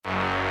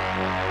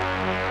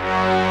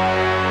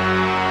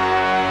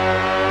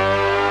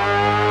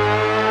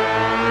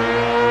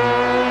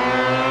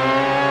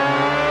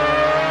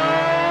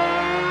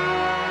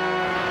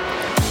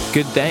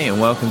Good day and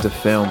welcome to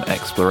Film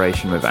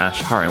Exploration with Ash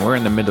Hurren. We're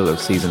in the middle of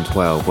season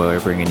 12 where we're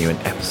bringing you an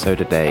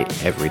episode a day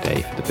every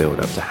day for the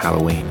build up to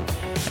Halloween.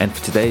 And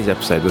for today's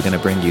episode we're going to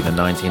bring you the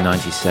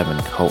 1997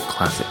 cult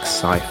classic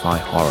sci-fi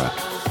horror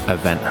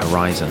Event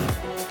Horizon.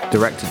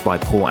 Directed by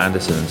Paul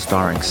Anderson and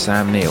starring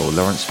Sam Neill,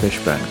 Laurence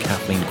Fishburne,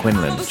 Kathleen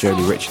Quinlan,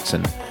 Jolie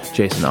Richardson,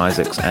 Jason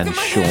Isaacs and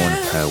Sean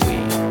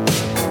Pertwee.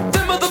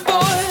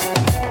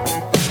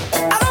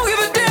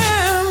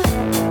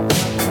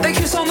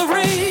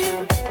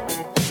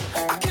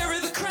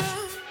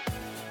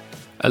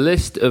 A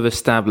list of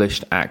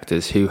established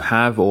actors who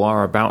have or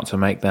are about to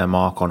make their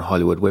mark on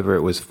Hollywood, whether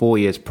it was 4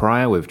 years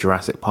prior with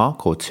Jurassic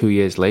Park or 2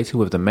 years later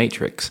with The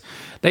Matrix.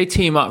 They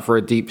team up for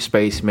a deep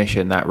space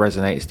mission that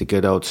resonates to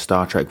good old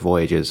Star Trek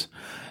voyages.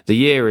 The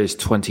year is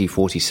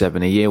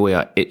 2047, a year we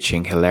are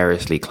itching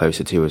hilariously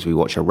closer to as we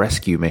watch a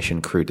rescue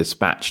mission crew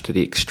dispatched to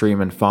the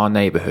extreme and far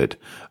neighborhood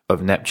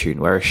of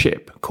Neptune, where a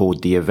ship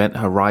called the Event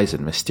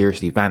Horizon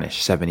mysteriously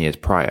vanished 7 years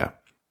prior.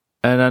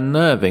 An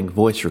unnerving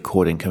voice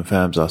recording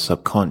confirms our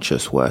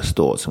subconscious worst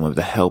thoughts, and with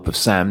the help of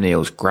Sam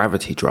Neill's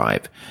gravity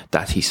drive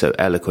that he so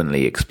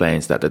eloquently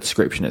explains that the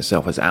description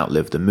itself has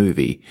outlived the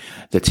movie,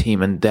 the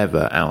team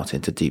endeavour out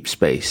into deep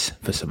space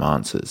for some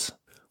answers.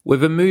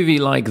 With a movie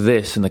like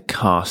this and a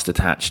cast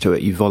attached to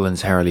it, you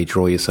voluntarily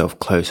draw yourself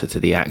closer to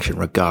the action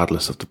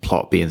regardless of the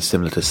plot being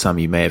similar to some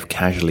you may have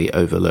casually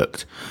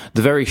overlooked.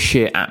 The very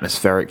sheer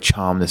atmospheric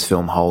charm this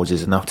film holds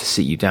is enough to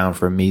sit you down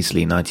for a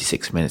measly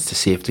 96 minutes to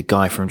see if the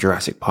guy from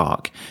Jurassic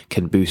Park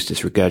can boost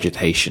this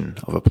regurgitation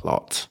of a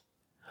plot.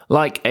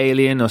 Like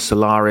Alien or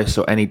Solaris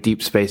or any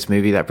deep space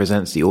movie that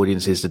presents the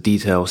audiences the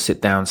detailed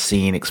sit-down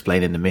scene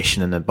explaining the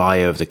mission and the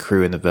bio of the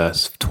crew in the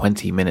first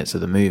 20 minutes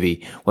of the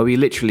movie, where we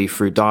literally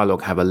through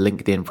dialogue have a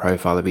LinkedIn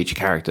profile of each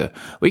character,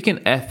 we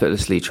can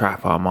effortlessly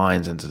trap our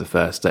minds into the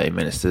first 30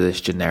 minutes to this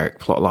generic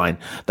plotline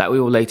that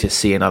we will later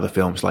see in other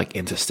films like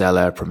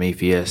Interstellar,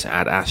 Prometheus,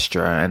 Ad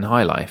Astra and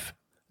High Life.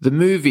 The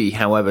movie,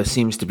 however,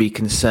 seems to be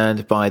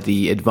concerned by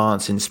the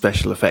advance in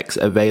special effects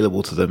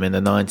available to them in the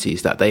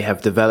 90s, that they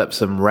have developed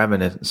some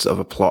remnants of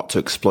a plot to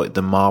exploit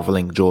the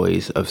marveling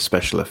joys of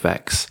special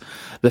effects.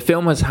 The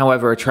film has,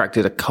 however,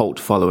 attracted a cult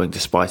following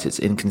despite its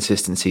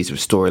inconsistencies of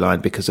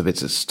storyline because of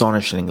its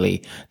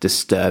astonishingly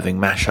disturbing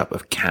mashup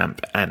of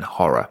camp and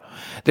horror.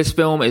 This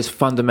film is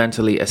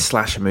fundamentally a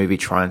slasher movie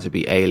trying to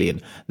be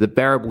Alien. The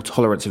bearable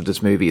tolerance of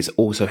this movie is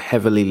also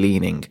heavily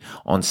leaning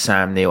on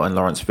Sam Neill and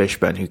Laurence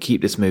Fishburne, who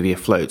keep this movie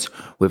afloat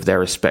with their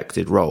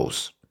respected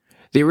roles.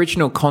 The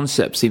original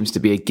concept seems to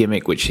be a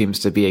gimmick which seems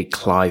to be a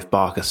Clive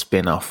Barker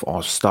spin-off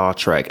of Star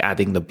Trek,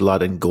 adding the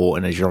blood and gore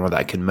in a genre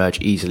that can merge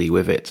easily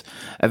with it.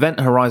 Event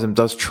Horizon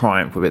does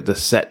triumph with it, the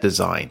set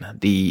design,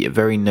 the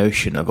very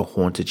notion of a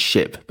haunted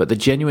ship, but the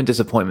genuine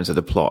disappointment of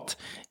the plot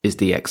is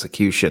the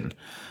execution.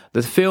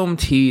 The film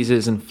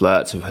teases and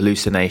flirts with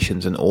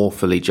hallucinations and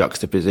awfully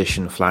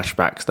juxtaposition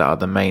flashbacks that are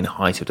the main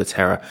height of the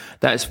terror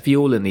that is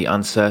fueling the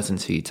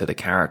uncertainty to the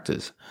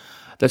characters.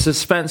 The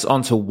suspense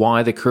onto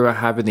why the crew are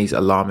having these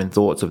alarming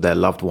thoughts of their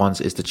loved ones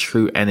is the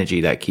true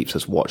energy that keeps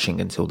us watching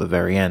until the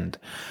very end.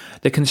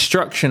 The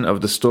construction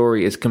of the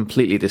story is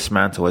completely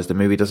dismantled as the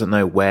movie doesn't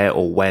know where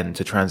or when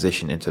to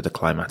transition into the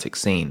climatic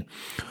scene.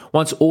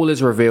 Once all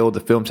is revealed, the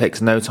film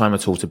takes no time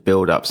at all to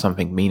build up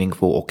something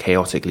meaningful or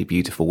chaotically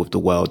beautiful with the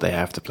world they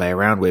have to play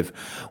around with.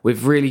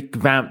 We've really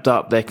vamped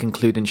up their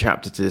concluding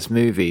chapter to this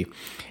movie.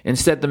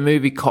 Instead, the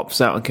movie cops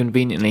out and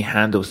conveniently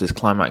handles this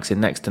climax in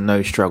next to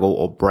no struggle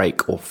or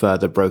break or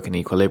further broken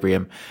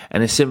equilibrium,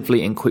 and is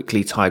simply and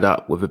quickly tied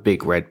up with a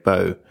big red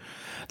bow.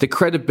 The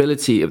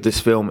credibility of this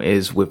film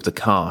is with the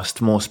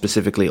cast, more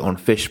specifically on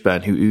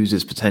Fishburne, who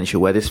oozes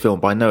potential, where this film,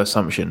 by no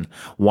assumption,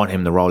 won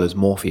him the role as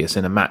Morpheus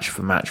in a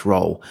match-for-match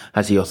role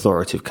as the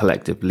authoritative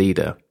collective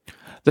leader.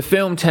 The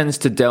film tends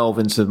to delve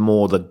into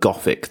more the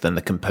gothic than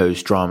the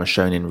composed drama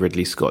shown in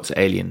Ridley Scott's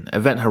Alien.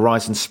 Event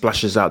Horizon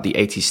splashes out the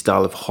 80s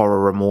style of horror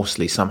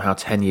remorselessly, somehow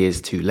 10 years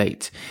too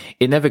late.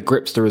 It never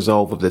grips the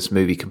resolve of this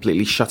movie,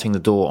 completely shutting the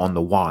door on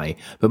the why,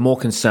 but more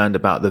concerned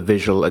about the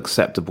visual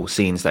acceptable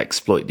scenes that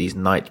exploit these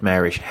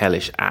nightmarish,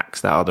 hellish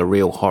acts that are the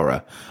real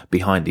horror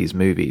behind these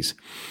movies.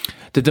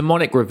 The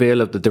demonic reveal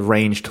of the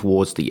deranged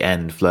towards the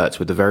end flirts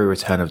with the very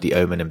return of the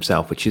Omen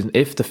himself, which is,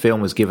 if the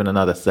film was given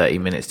another 30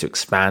 minutes to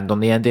expand on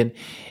the ending,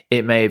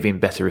 it may have been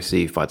better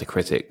received by the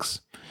critics.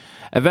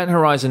 Event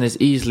Horizon is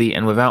easily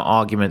and without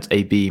argument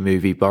a B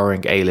movie,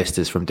 borrowing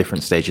A-listers from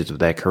different stages of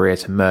their career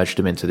to merge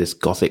them into this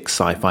gothic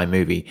sci-fi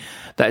movie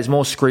that is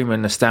more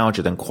screaming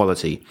nostalgia than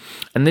quality.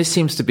 And this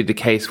seems to be the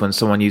case when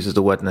someone uses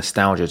the word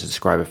nostalgia to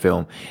describe a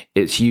film.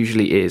 It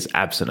usually is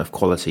absent of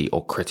quality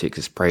or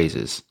critics'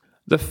 praises.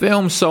 The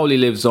film solely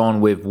lives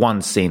on with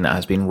one scene that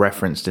has been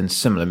referenced in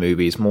similar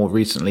movies, more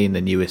recently in the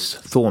newest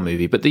Thor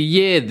movie. But the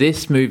year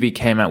this movie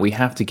came out, we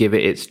have to give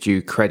it its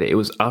due credit. It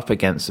was up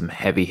against some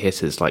heavy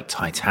hitters like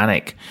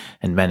Titanic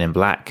and Men in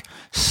Black,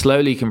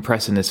 slowly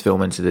compressing this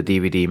film into the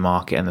DVD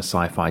market and the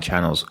sci-fi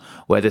channels,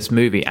 where this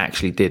movie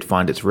actually did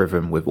find its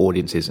rhythm with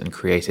audiences and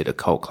created a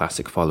cult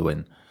classic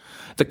following.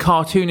 The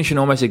cartoonish and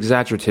almost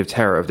exaggerative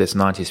terror of this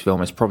 90s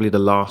film is probably the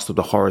last of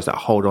the horrors that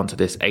hold on to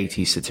this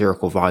 80s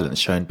satirical violence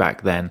shown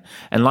back then.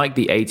 And like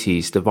the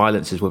 80s, the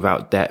violence is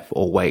without depth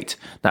or weight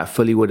that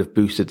fully would have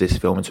boosted this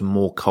film into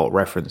more cult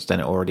reference than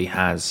it already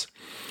has.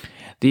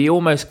 The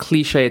almost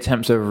cliche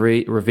attempts of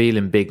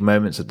revealing big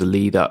moments of the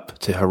lead up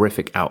to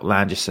horrific,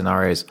 outlandish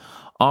scenarios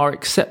are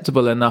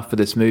acceptable enough for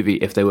this movie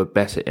if they were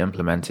better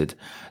implemented.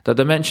 The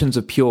dimensions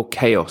of pure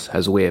chaos,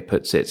 as Weir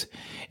puts it,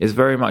 is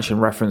very much in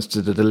reference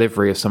to the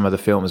delivery of some of the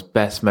film's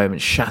best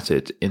moments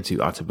shattered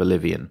into utter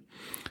oblivion.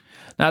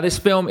 Now, this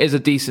film is a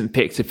decent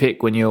pick to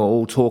pick when you're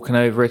all talking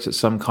over it at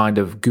some kind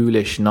of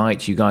ghoulish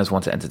night you guys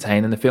want to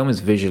entertain, and the film is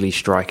visually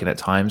striking at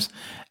times.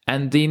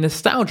 And the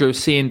nostalgia of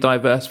seeing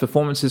diverse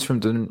performances from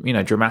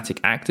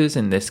dramatic actors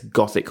in this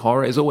gothic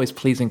horror is always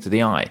pleasing to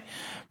the eye.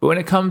 But when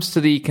it comes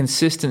to the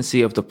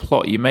consistency of the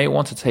plot, you may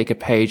want to take a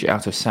page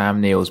out of Sam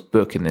Neill's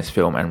book in this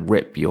film and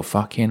rip your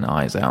fucking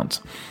eyes out.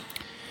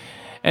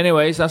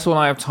 Anyways, that's all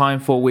I have time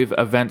for with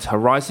Event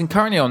Horizon,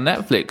 currently on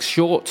Netflix.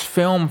 Short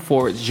film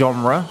for its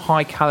genre,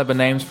 high caliber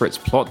names for its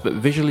plot, but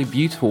visually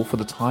beautiful for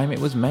the time it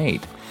was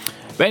made.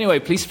 But anyway,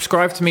 please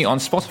subscribe to me on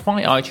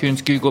Spotify,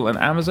 iTunes, Google, and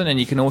Amazon, and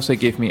you can also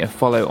give me a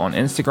follow on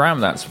Instagram.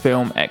 That's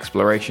Film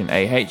Exploration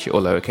AH, or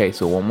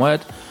lowercase or one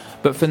word.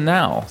 But for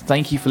now,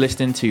 thank you for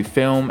listening to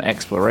Film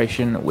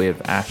Exploration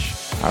with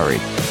Ash Hurry.